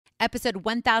episode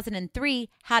 1003,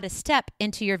 How to Step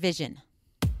into Your Vision.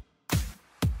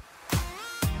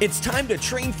 It's time to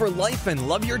train for life and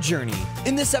love your journey.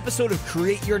 In this episode of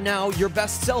Create Your Now, Your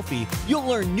Best Selfie, you'll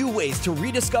learn new ways to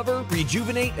rediscover,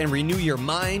 rejuvenate, and renew your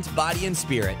mind, body, and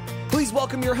spirit. Please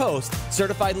welcome your host,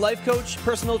 certified life coach,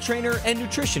 personal trainer, and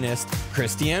nutritionist,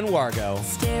 Christiane Wargo.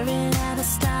 Staring at a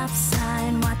stop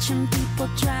sign, watching people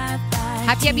drive by.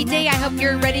 Happy day. I hope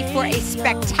you're ready for a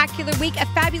spectacular week, a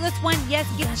fabulous one. Yes,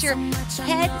 get your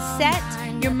head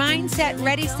set, your mindset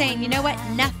ready, saying, you know what?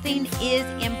 Nothing is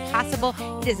impossible.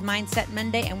 It is Mindset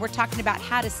Monday, and we're talking about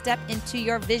how to step into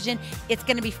your vision. It's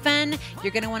going to be fun.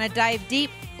 You're going to want to dive deep.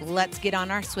 Let's get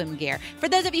on our swim gear. For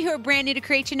those of you who are brand new to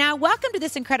Create Your Now, welcome to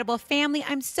this incredible family.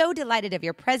 I'm so delighted of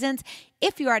your presence.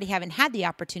 If you already haven't had the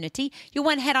opportunity, you'll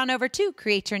want to head on over to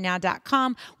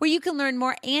createyournow.com, where you can learn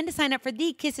more and to sign up for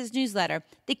the Kisses newsletter,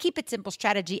 the Keep It Simple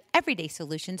strategy, everyday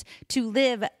solutions to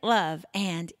live, love,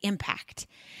 and impact.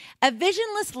 A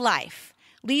visionless life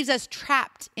leaves us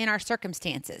trapped in our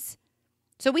circumstances.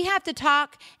 So we have to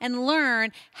talk and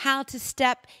learn how to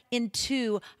step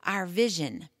into our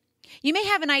vision. You may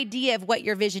have an idea of what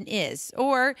your vision is,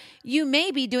 or you may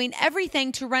be doing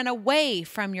everything to run away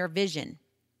from your vision.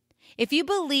 If you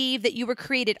believe that you were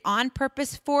created on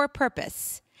purpose for a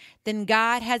purpose, then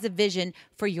God has a vision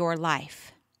for your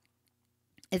life.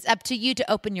 It's up to you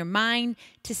to open your mind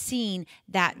to seeing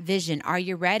that vision. Are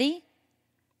you ready?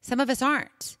 Some of us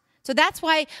aren't. So that's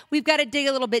why we've got to dig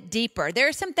a little bit deeper. There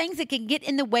are some things that can get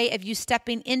in the way of you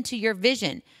stepping into your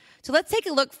vision. So let's take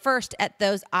a look first at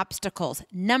those obstacles.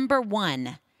 Number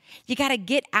one, you got to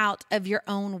get out of your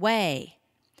own way.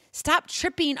 Stop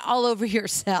tripping all over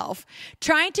yourself,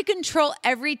 trying to control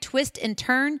every twist and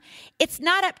turn. It's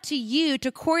not up to you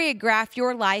to choreograph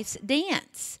your life's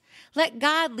dance. Let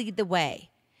God lead the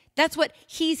way. That's what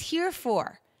He's here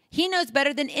for. He knows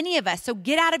better than any of us, so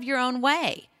get out of your own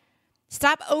way.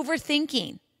 Stop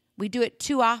overthinking. We do it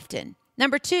too often.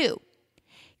 Number two,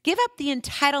 give up the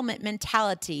entitlement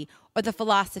mentality or the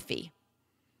philosophy.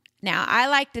 Now, I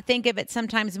like to think of it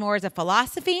sometimes more as a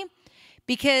philosophy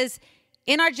because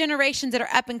in our generations that are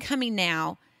up and coming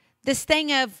now, this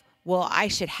thing of, well, I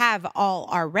should have all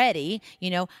already.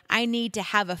 I need to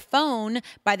have a phone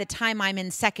by the time I'm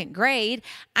in second grade.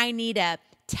 I need a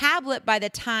tablet by the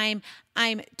time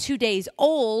I'm 2 days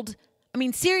old. I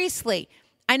mean, seriously,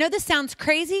 I know this sounds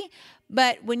crazy,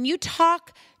 but when you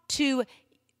talk to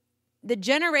the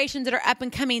generations that are up and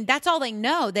coming, that's all they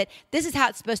know, that this is how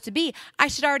it's supposed to be. I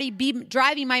should already be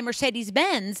driving my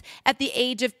Mercedes-Benz at the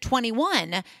age of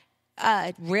 21.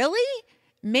 Really?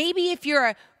 Maybe if you're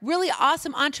a really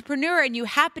awesome entrepreneur and you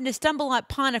happen to stumble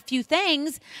upon a few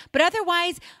things, but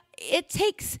otherwise it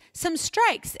takes some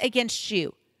strikes against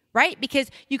you, right?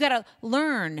 Because you got to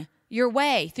learn your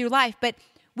way through life. But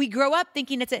we grow up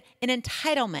thinking it's an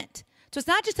entitlement. So it's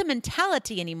not just a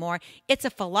mentality anymore. It's a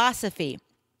philosophy.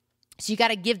 So you got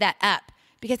to give that up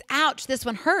because, ouch, this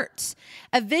one hurts.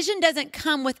 A vision doesn't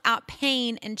come without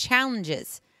pain and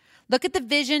challenges. Look at the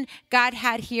vision God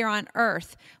had here on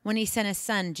earth when He sent His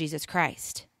Son, Jesus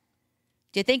Christ.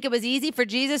 Do you think it was easy for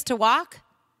Jesus to walk,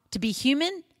 to be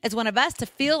human as one of us, to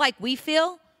feel like we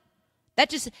feel? That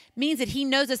just means that He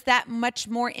knows us that much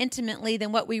more intimately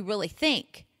than what we really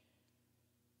think.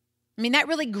 I mean, that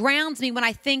really grounds me when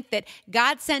I think that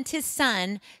God sent His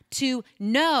Son to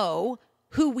know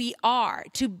who we are,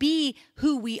 to be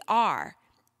who we are.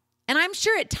 And I'm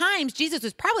sure at times Jesus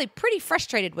was probably pretty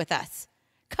frustrated with us.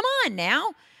 Come on now.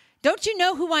 Don't you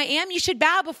know who I am? You should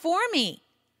bow before me.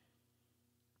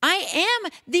 I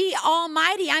am the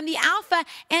Almighty. I'm the Alpha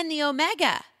and the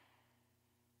Omega.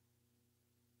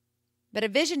 But a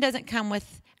vision doesn't come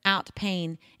without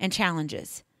pain and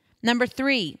challenges. Number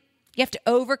three, you have to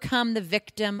overcome the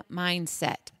victim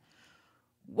mindset.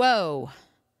 Whoa.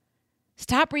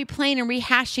 Stop replaying and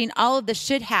rehashing all of the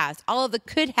should haves, all of the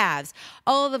could haves,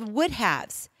 all of the would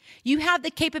haves. You have the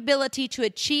capability to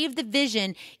achieve the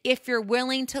vision if you're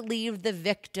willing to leave the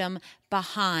victim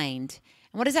behind.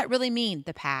 And what does that really mean?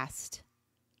 The past.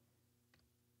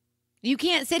 You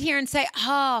can't sit here and say,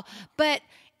 oh, but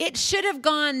it should have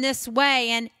gone this way.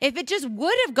 And if it just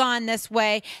would have gone this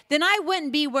way, then I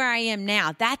wouldn't be where I am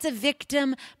now. That's a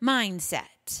victim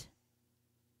mindset.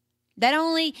 That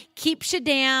only keeps you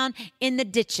down in the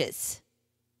ditches.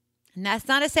 And that's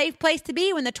not a safe place to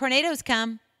be when the tornadoes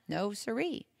come. No,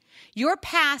 siree. Your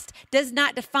past does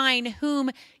not define whom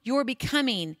you're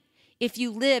becoming if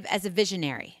you live as a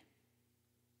visionary.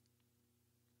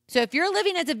 So if you're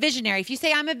living as a visionary, if you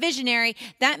say I'm a visionary,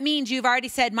 that means you've already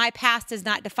said my past does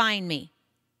not define me.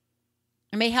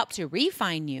 It may help to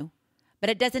refine you, but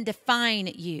it doesn't define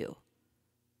you.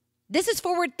 This is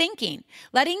forward thinking,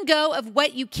 letting go of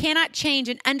what you cannot change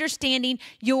and understanding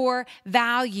your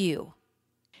value.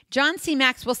 John C.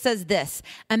 Maxwell says this,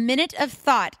 a minute of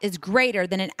thought is greater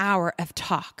than an hour of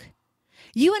talk.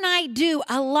 You and I do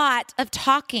a lot of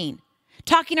talking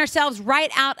ourselves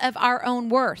right out of our own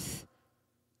worth.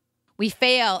 We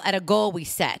fail at a goal we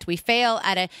set. We fail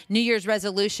at a New Year's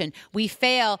resolution. We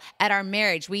fail at our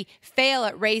marriage. We fail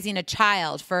at raising a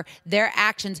child for their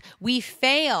actions. We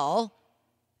fail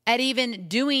at even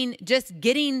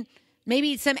getting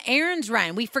maybe some errands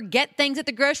run. We forget things at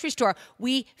the grocery store.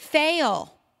 We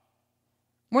fail.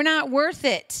 We're not worth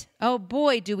it. Oh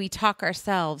boy, do we talk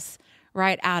ourselves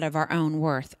right out of our own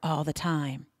worth all the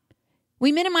time.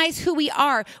 We minimize who we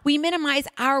are. We minimize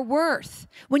our worth.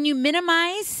 When you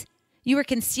minimize, you are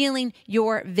concealing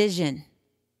your vision.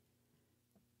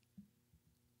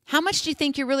 How much do you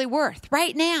think you're really worth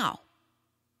right now?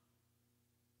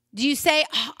 Do you say,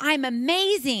 oh, I'm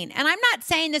amazing? And I'm not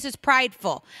saying this is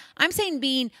prideful. I'm saying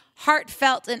being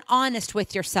heartfelt and honest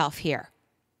with yourself here.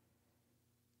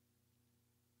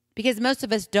 Because most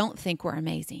of us don't think we're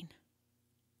amazing.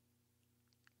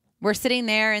 We're sitting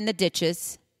there in the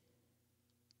ditches,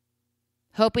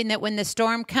 hoping that when the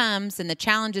storm comes and the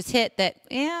challenges hit that,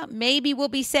 maybe we'll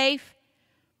be safe.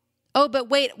 Oh, but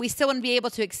wait, we still want to be able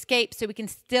to escape so we can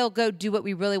still go do what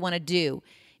we really want to do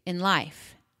in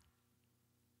life.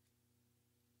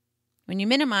 When you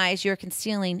minimize, you're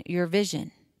concealing your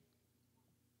vision.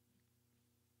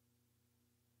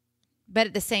 But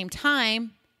at the same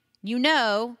time, you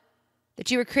know that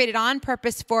you were created on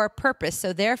purpose for a purpose,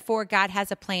 so therefore God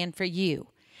has a plan for you.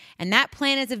 And that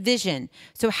plan is a vision.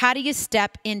 So how do you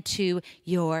step into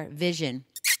your vision?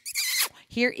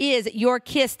 Here is your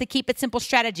kiss, the Keep It Simple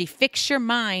strategy. Fix your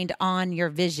mind on your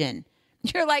vision.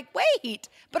 You're like, wait,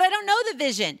 but I don't know the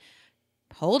vision.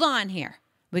 Hold on here.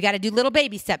 We got to do little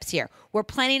baby steps here. We're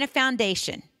planning a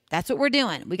foundation. That's what we're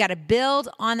doing. We got to build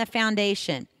on the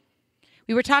foundation.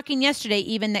 We were talking yesterday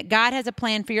even that God has a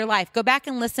plan for your life. Go back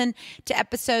and listen to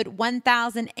episode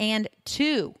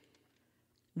 1002.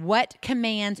 What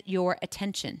commands your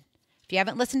attention? If you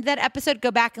haven't listened to that episode,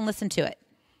 go back and listen to it.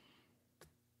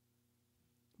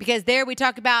 Because there we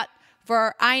talk about,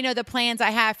 for I know the plans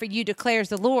I have for you, declares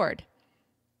the Lord.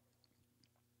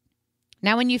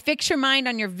 Now, when you fix your mind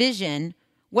on your vision,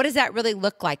 what does that really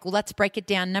look like? Well, let's break it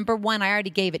down. Number one, I already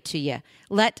gave it to you.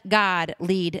 Let God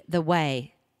lead the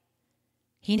way.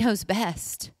 He knows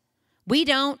best. We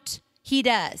don't. He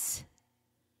does.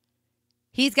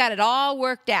 He's got it all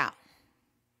worked out.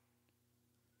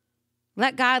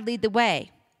 Let God lead the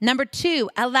way. Number two,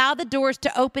 allow the doors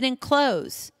to open and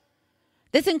close.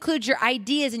 This includes your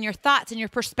ideas and your thoughts and your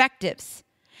perspectives.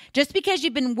 Just because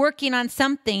you've been working on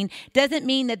something doesn't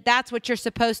mean that that's what you're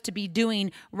supposed to be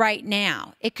doing right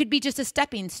now. It could be just a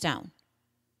stepping stone.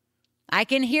 I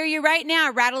can hear you right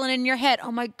now rattling in your head.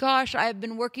 Oh my gosh, I've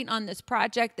been working on this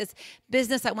project, this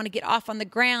business. I want to get off on the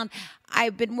ground.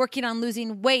 I've been working on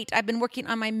losing weight. I've been working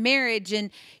on my marriage. And,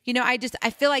 I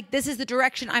feel like this is the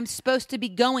direction I'm supposed to be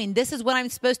going. This is what I'm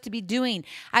supposed to be doing.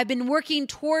 I've been working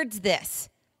towards this,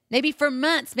 maybe for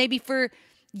months, maybe for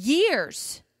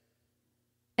years.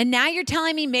 And now you're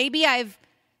telling me maybe I've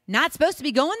not supposed to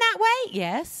be going that way?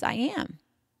 Yes, I am.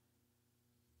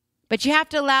 But you have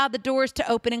to allow the doors to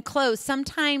open and close.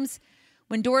 Sometimes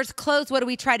when doors close, what do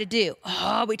we try to do?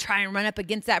 Oh, we try and run up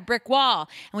against that brick wall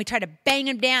and we try to bang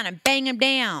them down and bang them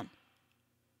down.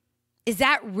 Is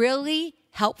that really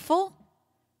helpful?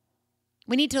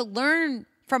 We need to learn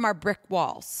from our brick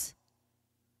walls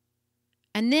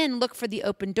and then look for the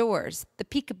open doors, the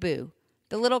peekaboo,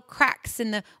 the little cracks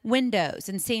in the windows,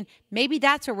 and seeing maybe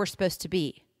that's where we're supposed to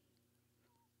be.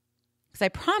 Because I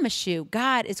promise you,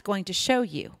 God is going to show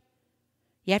you.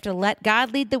 You have to let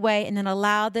God lead the way and then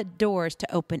allow the doors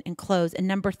to open and close. And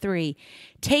number three,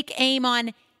 take aim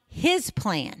on His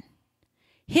plan.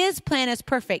 His plan is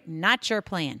perfect, not your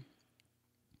plan.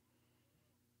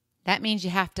 That means you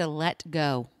have to let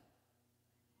go.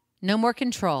 No more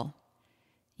control.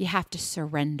 You have to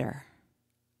surrender.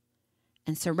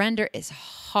 And surrender is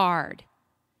hard.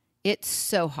 It's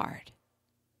so hard.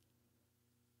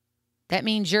 That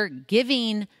means you're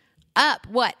giving up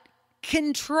what?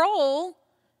 Control.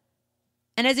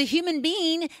 And as a human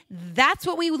being, that's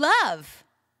what we love.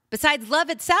 Besides love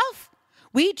itself,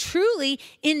 we truly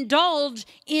indulge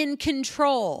in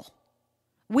control.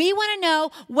 We want to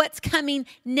know what's coming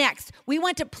next. We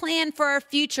want to plan for our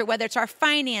future, whether it's our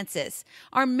finances,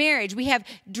 our marriage. We have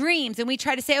dreams and we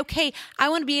try to say, okay, I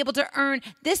want to be able to earn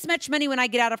this much money when I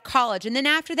get out of college. And then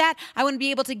after that, I want to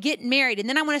be able to get married. And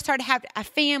then I want to start to have a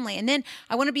family. And then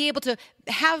I want to be able to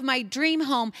have my dream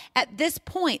home at this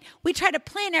point. We try to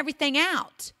plan everything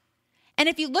out. And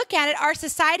if you look at it, our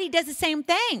society does the same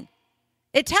thing.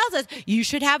 It tells us you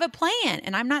should have a plan.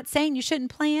 And I'm not saying you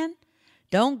shouldn't plan.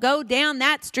 Don't go down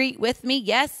that street with me.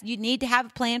 Yes, you need to have a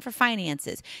plan for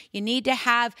finances. You need to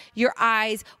have your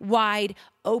eyes wide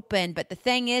open. But the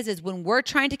thing is when we're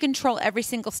trying to control every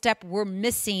single step, we're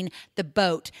missing the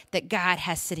boat that God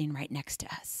has sitting right next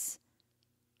to us.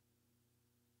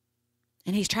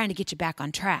 And he's trying to get you back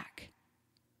on track.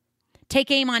 Take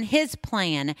aim on his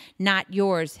plan, not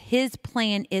yours. His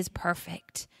plan is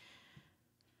perfect.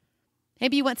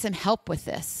 Maybe you want some help with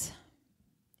this.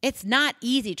 It's not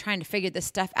easy trying to figure this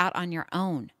stuff out on your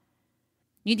own.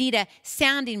 You need a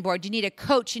sounding board. You need a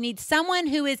coach. You need someone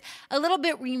who is a little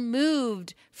bit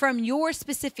removed from your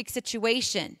specific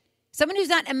situation. Someone who's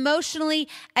not emotionally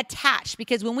attached.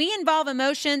 Because when we involve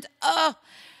emotions,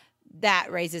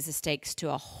 that raises the stakes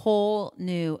to a whole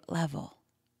new level.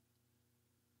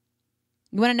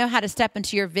 You want to know how to step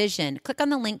into your vision? Click on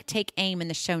the link, Take Aim, in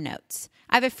the show notes.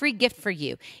 I have a free gift for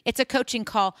you. It's a coaching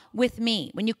call with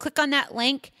me. When you click on that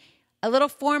link, a little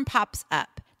form pops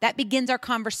up. That begins our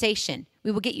conversation.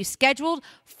 We will get you scheduled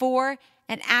for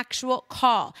an actual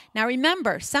call. Now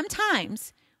remember,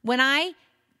 sometimes when I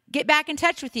get back in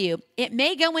touch with you, it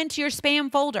may go into your spam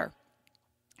folder.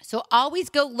 So always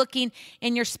go looking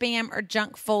in your spam or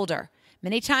junk folder.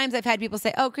 Many times I've had people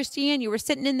say, oh, Christine, you were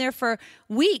sitting in there for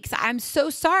weeks. I'm so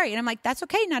sorry. And I'm like, that's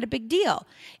okay. Not a big deal.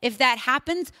 If that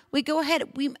happens, we go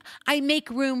ahead. I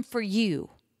make room for you.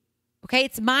 Okay.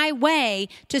 It's my way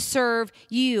to serve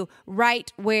you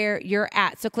right where you're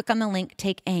at. So click on the link,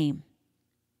 Take Aim.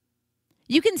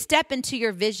 You can step into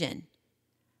your vision,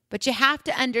 but you have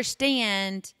to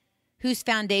understand whose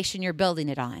foundation you're building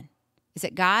it on. Is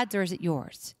it God's or is it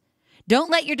yours?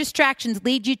 Don't let your distractions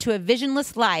lead you to a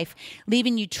visionless life,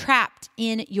 leaving you trapped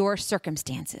in your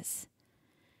circumstances.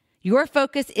 Your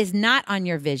focus is not on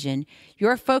your vision.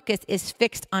 Your focus is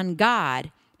fixed on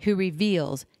God, who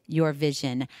reveals your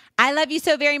vision. I love you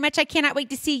so very much. I cannot wait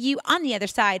to see you on the other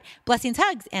side. Blessings,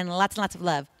 hugs, and lots of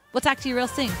love. We'll talk to you real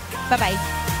soon. Bye-bye.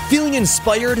 Feeling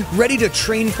inspired, ready to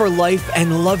train for life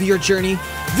and love your journey?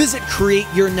 Visit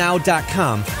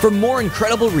createyournow.com for more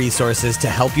incredible resources to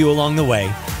help you along the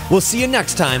way. We'll see you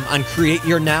next time on Create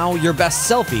Your Now, Your Best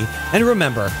Selfie. And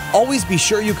remember, always be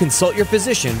sure you consult your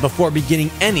physician before beginning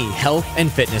any health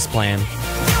and fitness plan.